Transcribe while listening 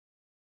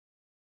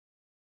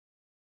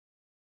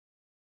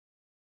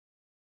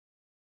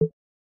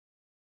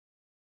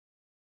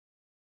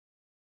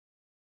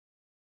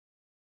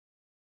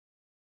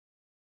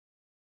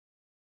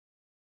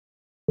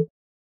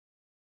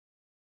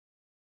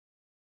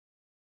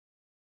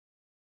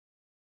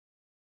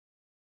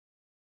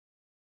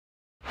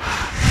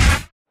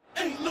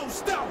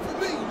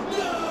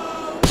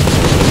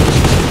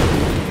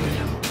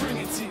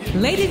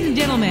Ladies and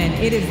gentlemen,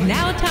 it is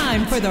now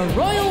time for the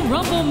Royal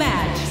Rumble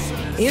match.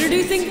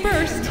 Introducing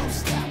first,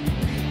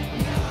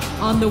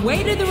 on the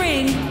way to the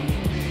ring,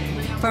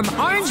 from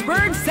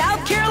Orangeburg,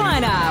 South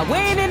Carolina,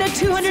 weighing in at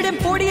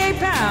 248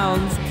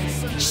 pounds,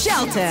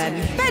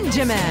 Shelton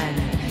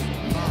Benjamin.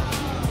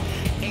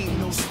 Ain't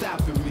no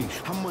stopping me.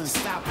 I'm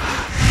unstoppable.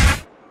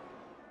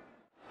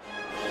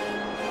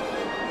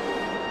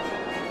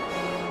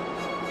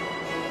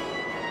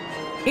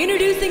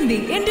 Introducing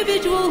the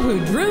individual who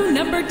drew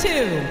number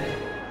 2.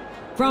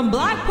 From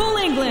Blackpool,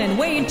 England,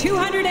 weighing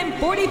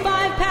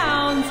 245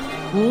 pounds,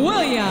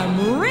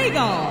 William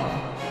Regal.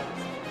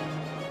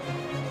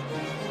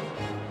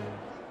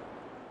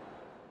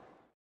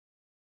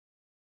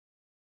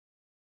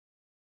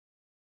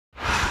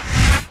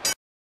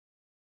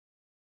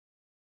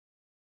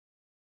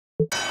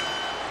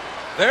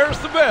 There's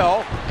the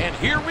bell, and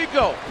here we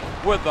go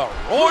with the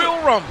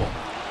Royal Rumble.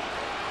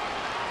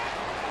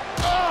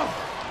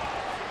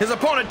 His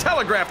opponent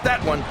telegraphed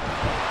that one.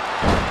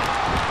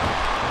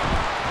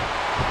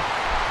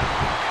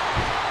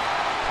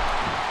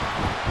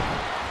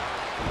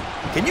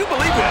 Can you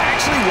believe it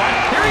actually won?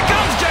 Here he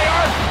comes,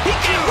 JR. He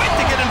can't wait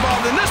to get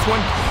involved in this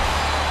one.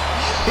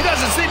 He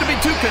doesn't seem to be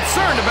too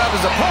concerned about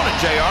his opponent,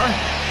 JR.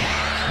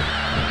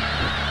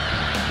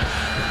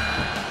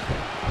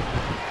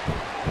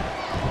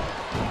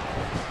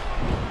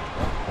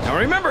 Now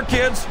remember,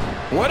 kids,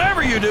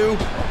 whatever you do,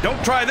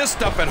 don't try this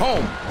stuff at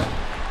home.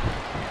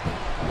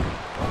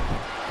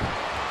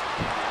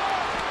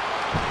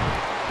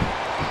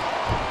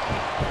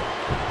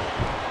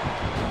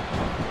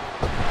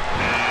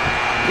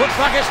 Looks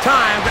like it's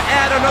time to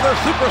add another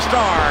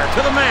superstar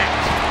to the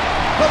match.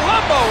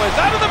 Columbo is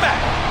out of the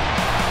match.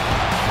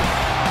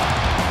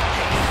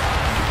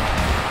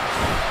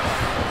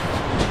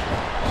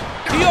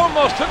 He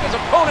almost took his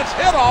opponent's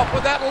head off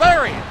with that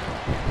lariat.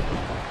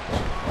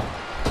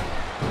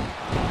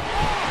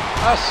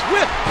 A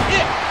swift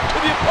kick to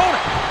the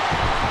opponent.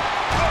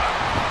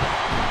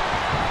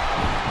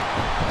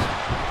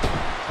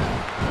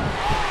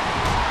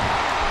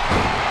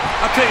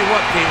 I'll tell you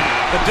what, King,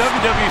 the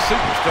WWE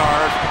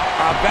Superstars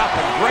are about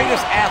the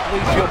greatest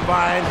athletes you'll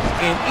find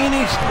in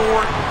any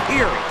sport,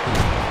 period.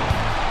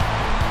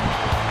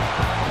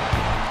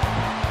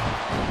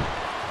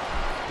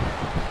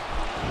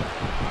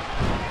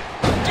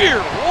 Dear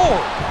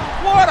Lord,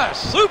 what a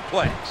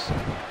suplex!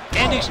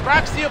 And he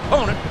strikes the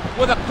opponent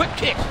with a quick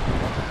kick.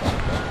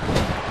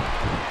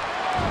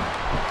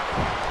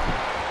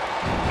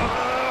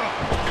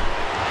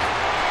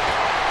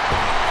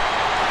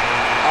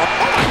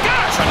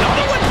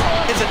 Another one?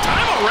 Is it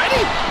time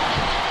already?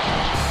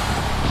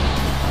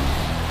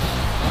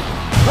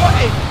 What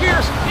a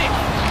fierce kick.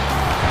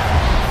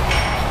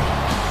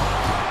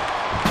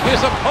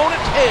 His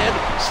opponent's head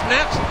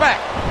snaps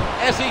back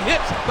as he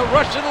hits the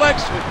Russian leg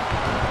sweep.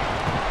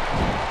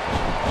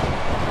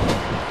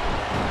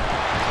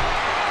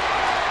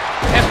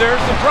 And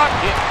there's the drop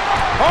kick.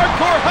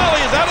 Hardcore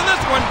Holly is out of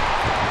this one.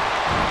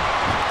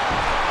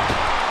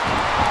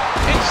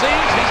 It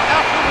seems he's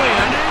out to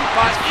win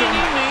by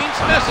any means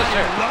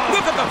necessary.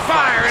 Look at the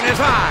fire in his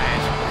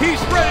eyes. He's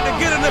ready to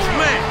get in this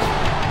match.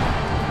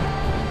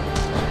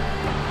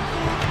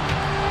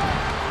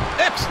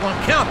 Excellent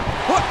counter.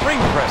 What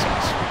ring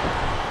presence.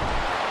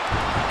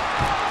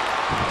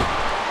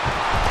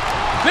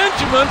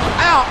 Benjamin's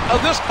out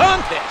of this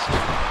contest.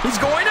 He's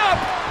going up,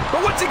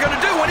 but what's he going to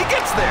do when he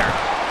gets there?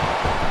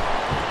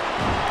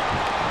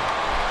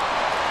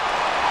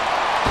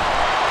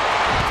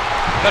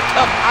 The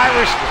tough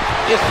Irishman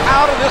is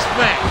out of this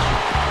match.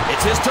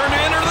 It's his turn to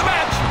enter the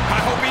match.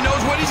 I hope he knows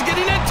what he's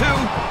getting into.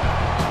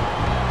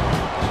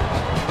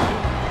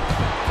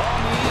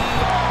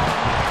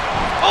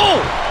 Oh,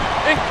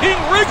 and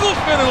King Regal's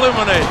been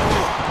eliminated.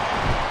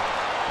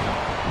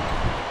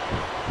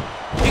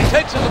 He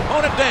takes his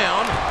opponent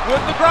down with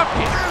the drop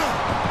kick.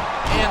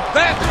 And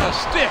that's a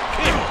stiff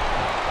kick.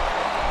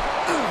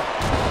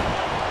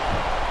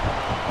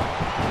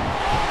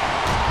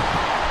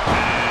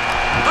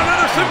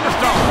 Another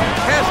superstar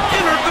has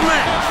entered the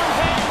match.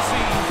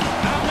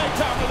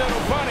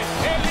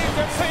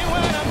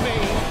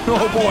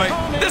 Oh boy,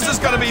 this is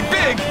going to be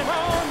big.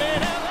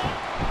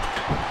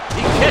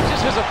 He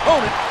catches his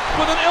opponent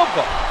with an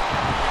elbow.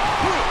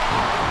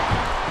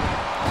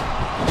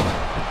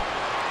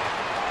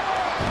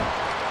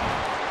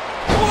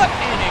 What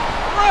an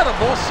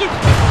incredible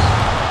suplex.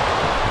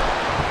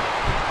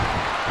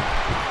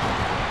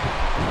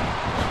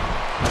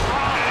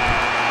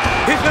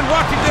 He's been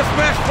watching this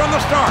match from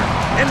the start,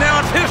 and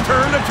now it's his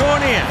turn to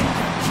join in.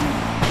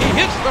 He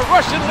hits the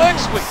Russian leg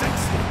sweep.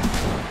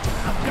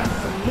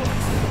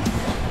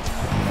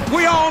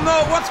 We all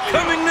know what's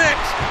coming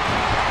next.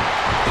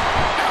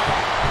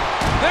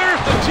 There's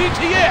the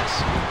GTS.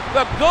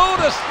 The Go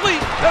to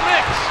Sleep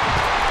connects.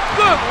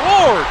 Good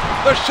Lord,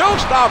 the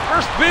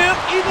showstopper's been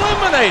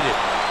eliminated.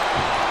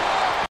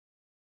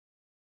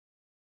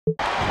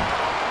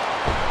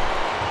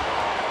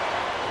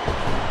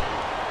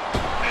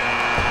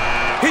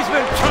 He's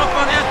been chomping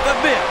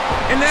bit,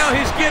 and now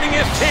he's getting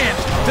his chance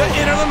to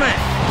enter the match.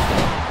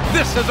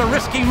 This is a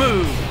risky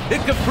move.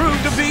 It could prove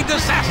to be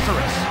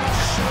disastrous.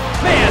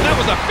 Man, that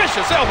was a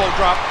vicious elbow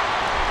drop.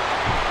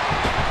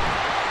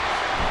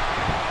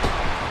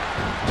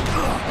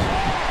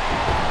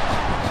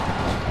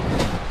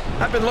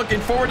 I've been looking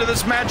forward to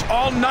this match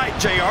all night,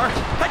 JR.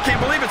 I can't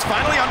believe it's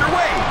finally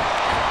underway.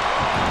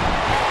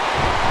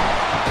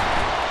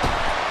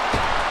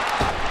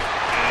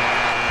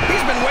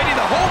 He's been waiting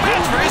the whole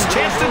match for his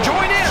chance to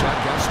join in.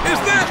 Is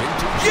that?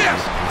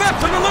 Yes,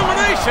 that's an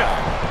elimination.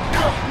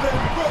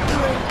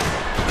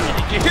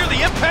 Did you hear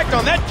the impact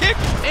on that kick?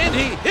 And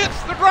he hits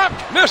the drop.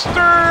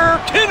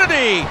 Mr.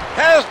 Kennedy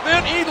has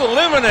been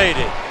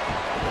eliminated.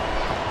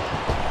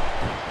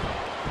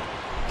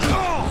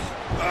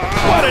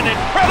 What an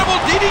incredible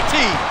DDT!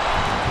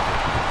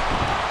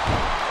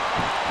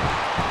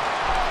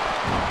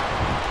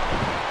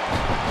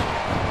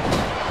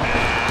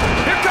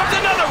 Here comes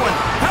another one.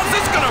 How's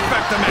this going to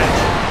affect the match?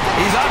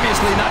 He's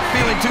obviously not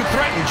feeling too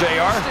threatened,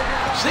 JR.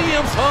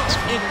 CM Punk's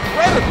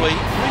incredibly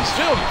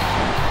resilient.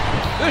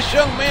 This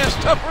young man's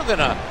tougher than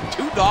a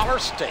 $2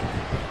 steak.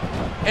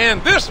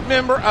 And this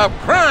member of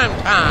Crime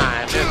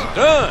Time is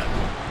done.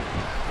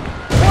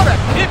 What a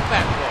kick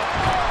that was.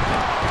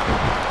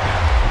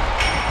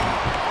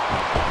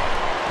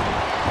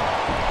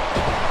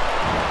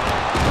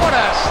 What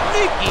a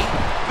sneaky,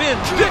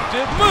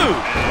 vindictive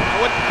move.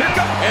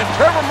 And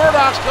Trevor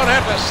Murdoch's going to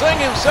have to sing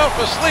himself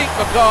to sleep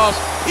because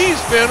he's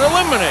been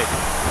eliminated.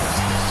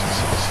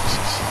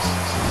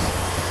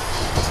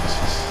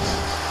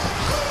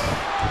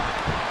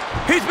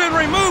 He's been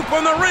removed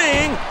from the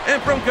ring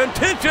and from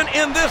contention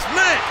in this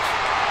match.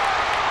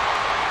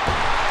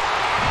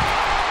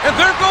 And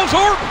there goes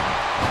Orton.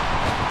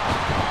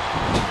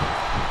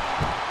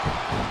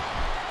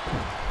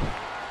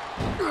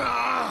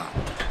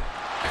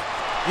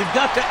 You've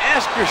got to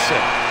ask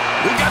yourself.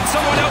 We got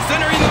someone else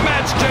entering the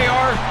match,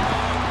 JR.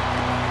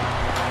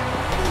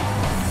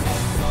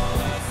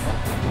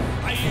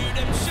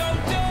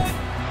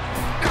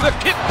 The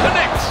kick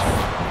connects.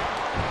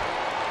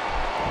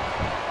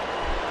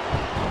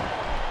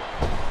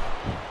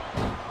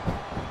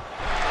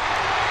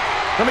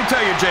 Let me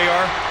tell you,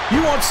 JR,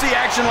 you won't see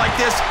action like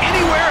this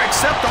anywhere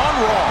except on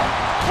Raw.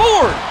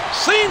 Lord,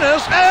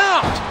 Cena's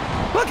out.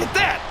 Look at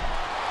that.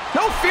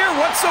 No fear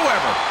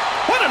whatsoever.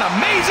 What an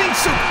amazing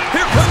super.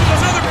 Here comes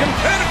another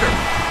competitor.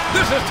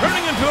 This is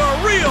turning into a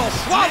real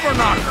slobber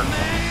knocker.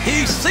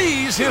 He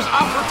sees his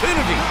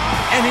opportunity,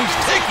 and he's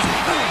taking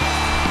it.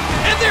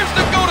 And there's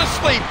the go to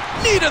sleep,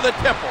 knee to the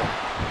temple.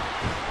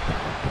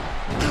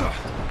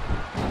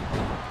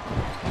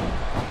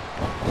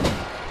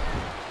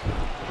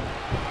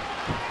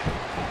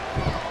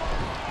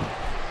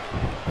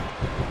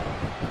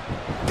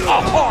 A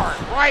hard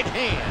right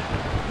hand,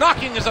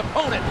 knocking his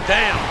opponent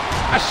down.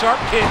 A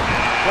sharp kick,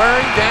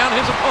 wearing down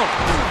his opponent.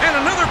 And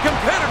another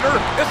competitor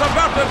is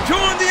about to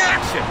join the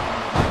action.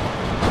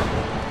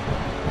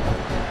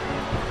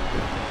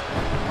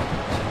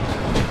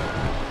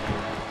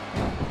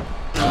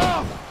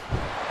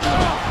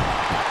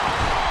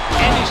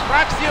 And he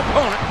strikes the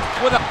opponent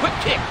with a quick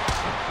kick.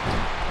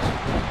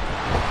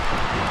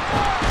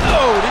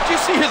 Oh, did you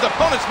see his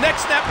opponent's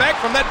neck snap back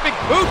from that big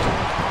boot?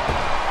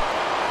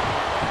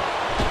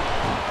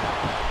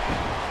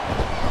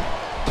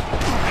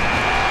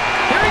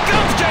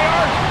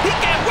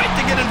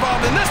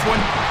 Involved in this one.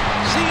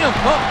 CM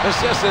Punk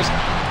possesses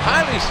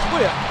highly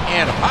swift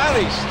and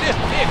highly stiff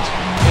kicks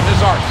in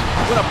his arsenal.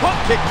 When a Punk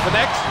kick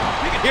connects,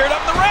 you can hear it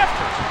up in the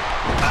rafters.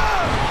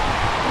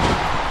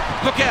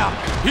 Look out,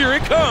 here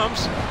he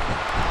comes.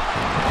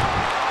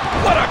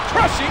 What a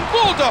crushing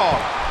bulldog.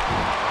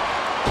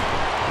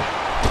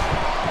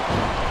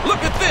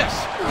 Look at this,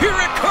 here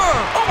it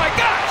comes. Oh my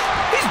gosh,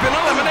 he's been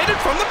eliminated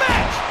from the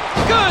match.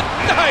 Good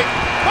night.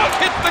 Punk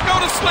hits the go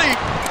to sleep.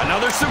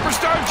 Another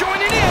superstar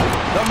joining in.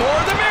 The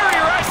more the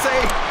merrier, I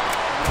say.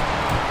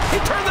 He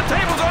turned the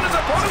tables on his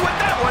opponent with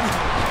that one.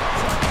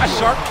 A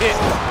sharp kick,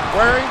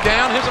 wearing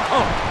down his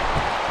opponent.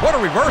 What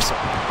a reversal.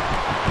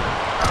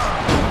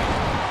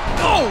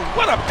 Oh,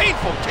 what a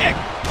painful kick.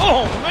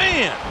 Oh,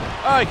 man.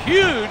 A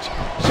huge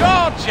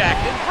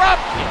jaw-jacking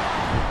drop kick.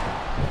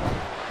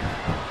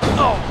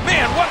 Oh,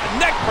 man, what a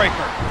neck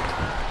breaker.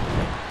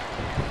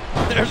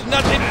 There's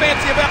nothing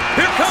fancy about...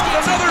 Here comes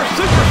another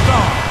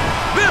superstar.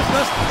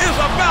 Business is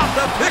about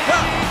to pick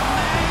up.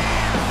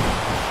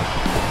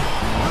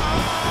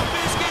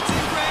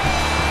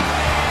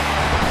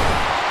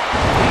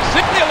 He's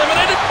simply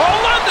eliminated Paul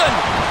London.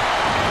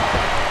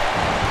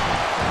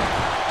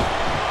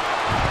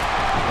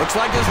 Looks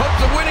like his hopes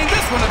of winning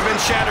this one have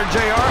been shattered,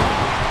 JR.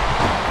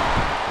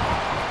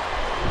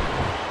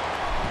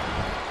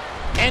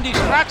 And he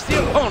strikes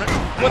the opponent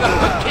with a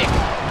quick kick.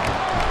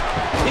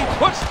 He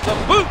puts the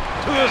boot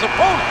to his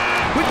opponent.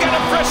 We've got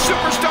a fresh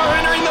superstar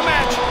entering the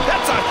match.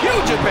 That's a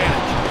huge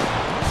advantage.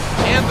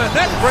 And the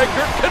neck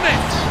breaker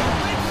connects.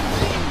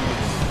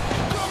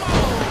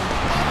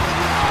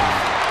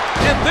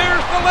 And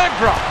there's the leg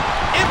drop.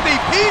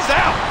 MVP's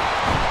out.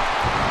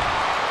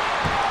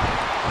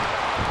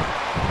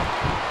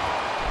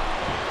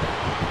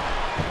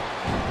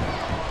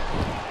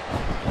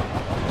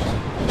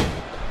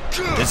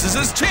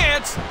 is his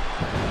chance.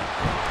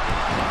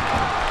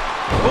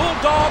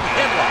 Bulldog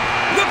headlock.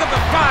 Look at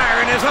the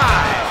fire in his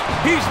eyes.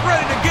 He's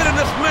ready to get in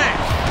this match.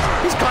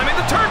 He's climbing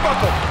the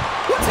turnbuckle.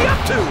 What's he up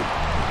to?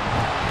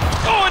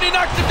 Oh, and he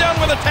knocks him down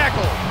with a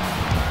tackle.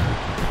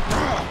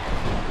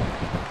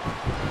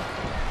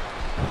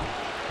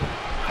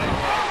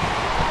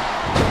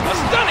 A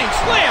stunning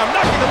slam,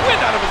 knocking the wind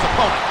out of his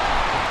opponent.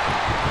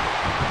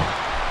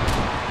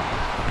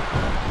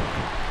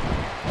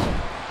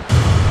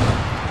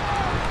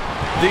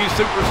 These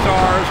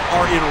superstars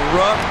are in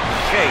rough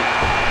shape.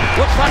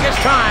 Looks like it's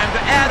time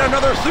to add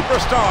another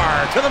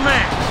superstar to the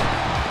match.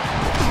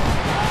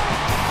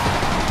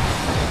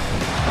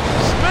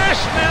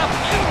 Smash Mouth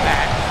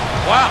Impact.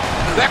 Wow,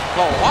 that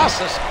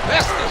Colossus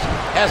Festus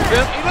has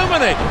been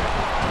eliminated.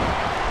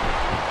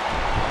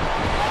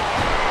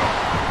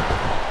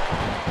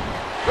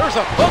 There's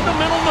a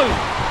fundamental move.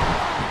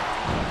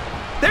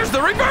 There's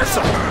the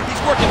reversal. He's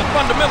working the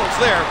fundamentals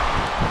there.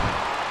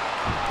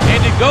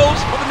 And he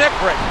goes for the neck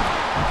break.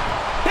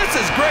 This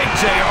is great,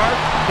 JR.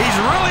 He's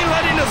really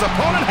letting his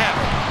opponent have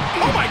it.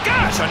 Oh my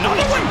gosh,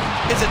 another one?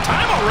 Is it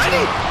time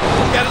already?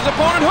 He's got his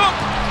opponent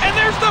hooked, and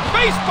there's the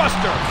face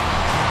buster.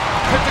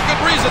 It's a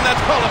good reason that's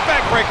called a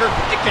backbreaker.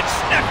 It can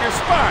snap your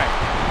spine.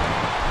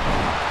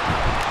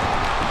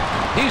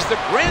 He's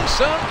the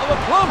grandson of a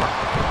plumber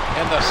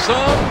and the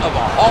son of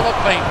a Hall of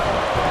Famer.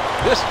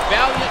 This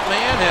valiant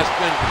man has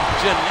been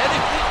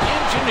genetically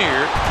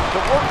engineered to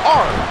work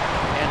hard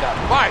and to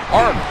fight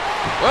harder.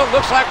 Well,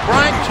 looks like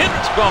Brian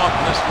Kennett's gone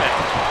from this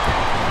match.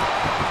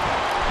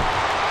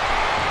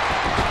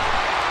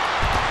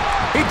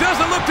 He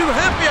doesn't look too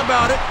happy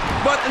about it,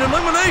 but an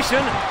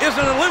elimination is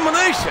an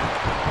elimination.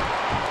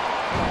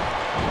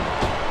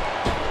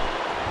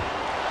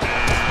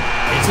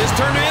 It's his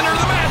turn to enter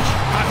the match.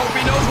 I hope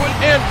he knows when.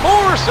 And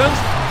Morrison's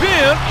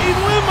been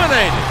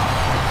eliminated.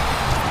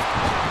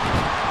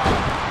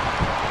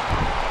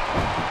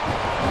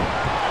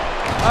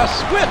 A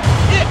swift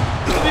hit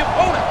to the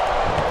opponent.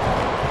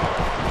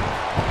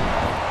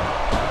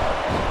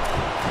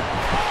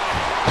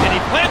 And he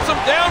plants him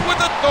down with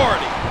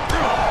authority.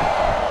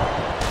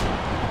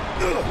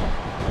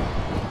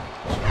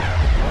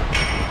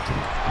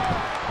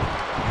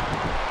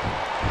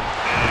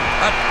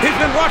 He's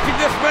been watching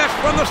this match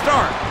from the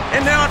start,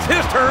 and now it's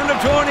his turn to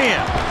join in.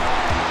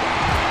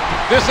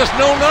 This is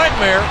no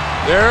nightmare.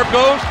 There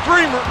goes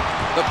Dreamer.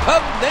 The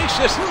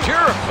pugnacious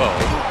Jericho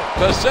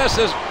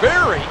possesses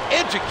very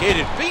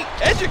educated feet.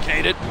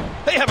 Educated?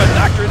 They have a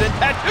doctorate in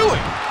tattooing.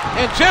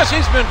 And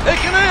Jesse's been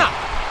taken out.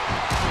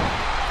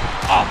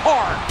 A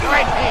hard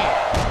right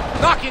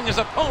hand, knocking his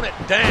opponent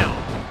down.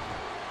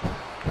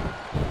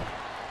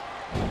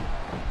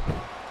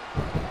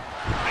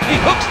 He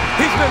hooks.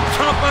 He's been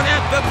chomping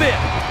at the bit,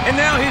 and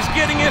now he's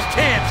getting his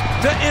chance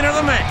to enter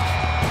the match.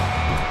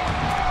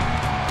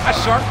 A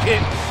sharp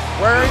kick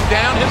wearing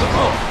down his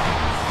opponent.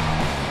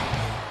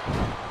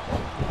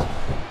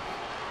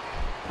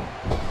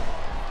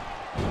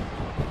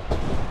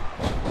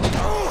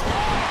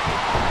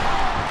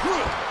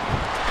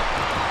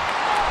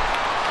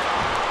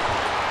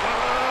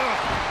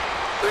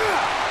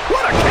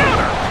 What a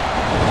counter!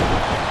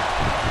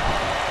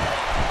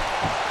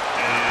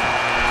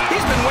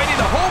 He's been waiting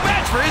the whole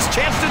match for his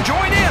chance to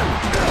join in.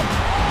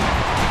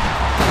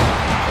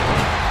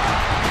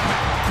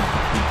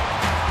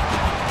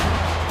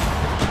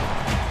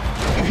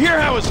 You hear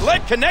how his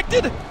leg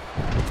connected?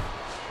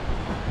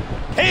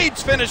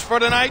 Cade's finished for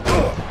tonight.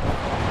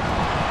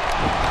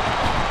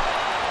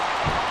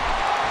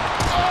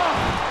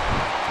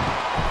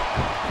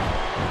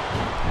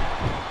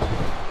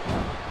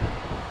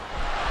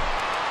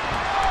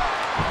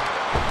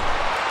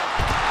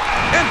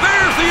 And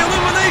there's the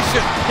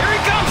elimination. Here he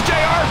comes,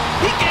 JR.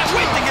 He can't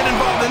wait to get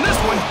involved in this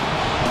one.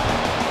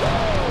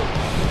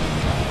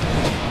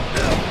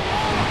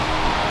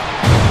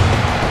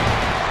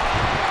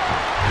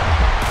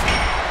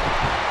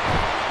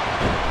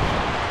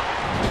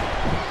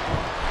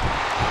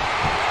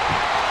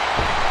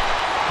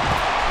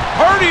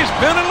 Hardy's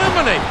been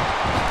eliminated.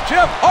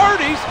 Jeff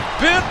Hardy's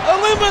been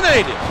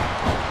eliminated.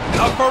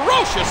 A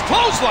ferocious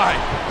clothesline.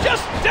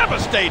 Just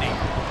devastating.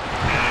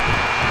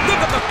 Look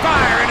at the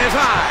fire in his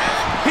eyes.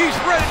 He's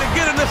ready to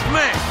get in this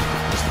match.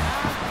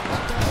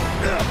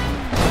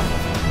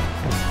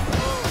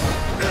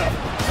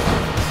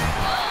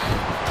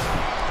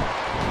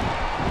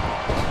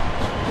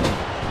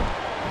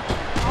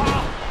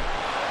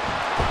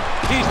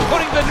 He's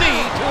putting the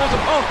knee to his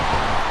opponent.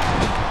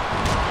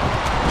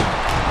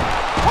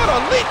 What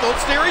a lethal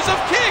series of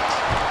kicks.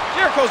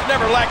 Jericho's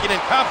never lacking in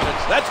confidence,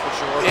 that's for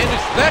sure. And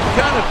it's that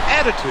kind of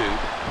attitude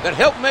that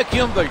helped make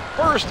him the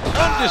first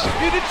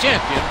undisputed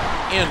champion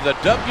in the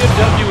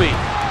WWE.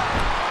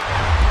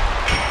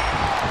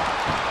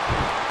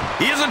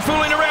 He isn't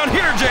fooling around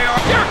here, JR.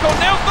 Jericho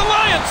nails the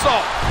lion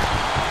salt.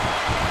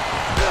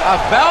 A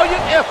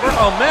valiant effort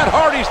on Matt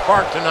Hardy's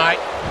part tonight,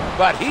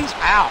 but he's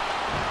out.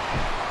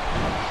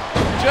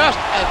 Just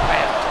a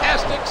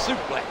fantastic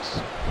suplex.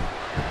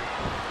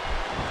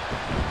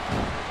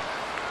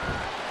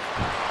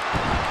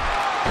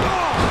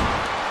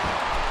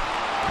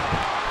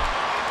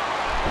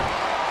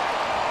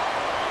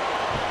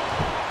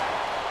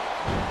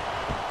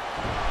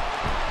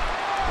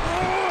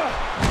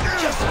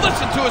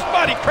 listen to his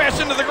body crash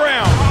into the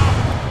ground.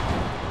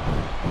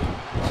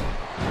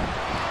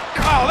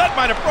 Oh, that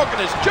might have broken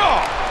his jaw.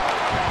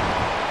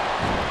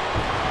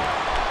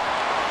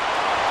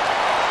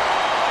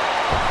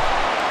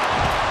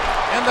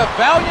 And the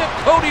valiant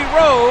Cody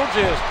Rhodes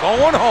is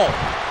going home.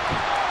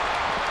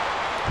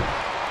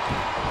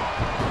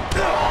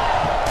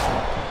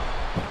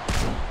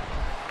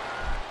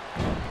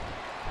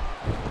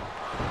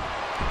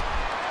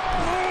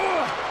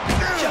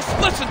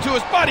 Just listen to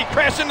his body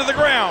crash into the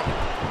ground.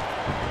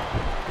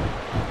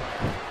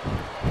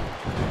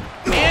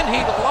 And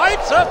he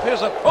lights up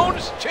his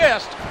opponent's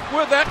chest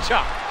with that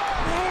chop.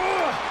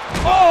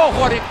 Oh,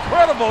 what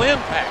incredible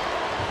impact.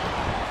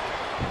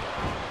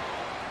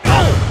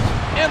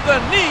 And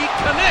the knee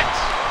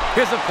connects.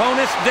 His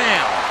opponent's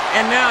down,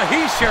 and now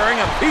he's sharing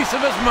a piece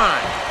of his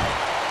mind.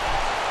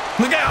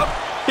 Look out!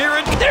 Here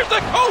it, there's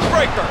the code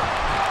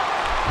breaker.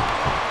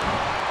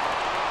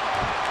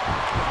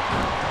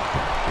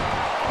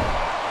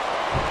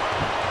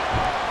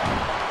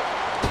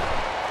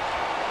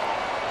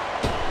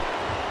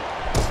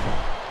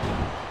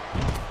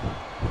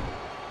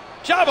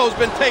 Chavo's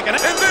been taken. And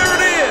there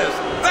it is.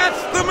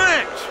 That's the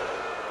match.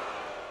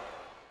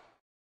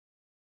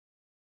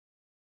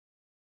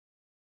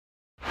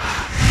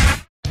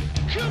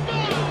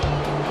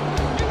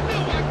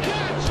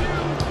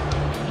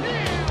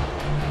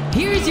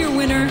 Here's your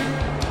winner,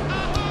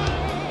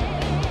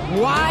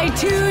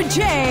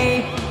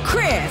 Y2J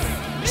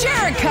Chris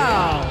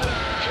Jericho.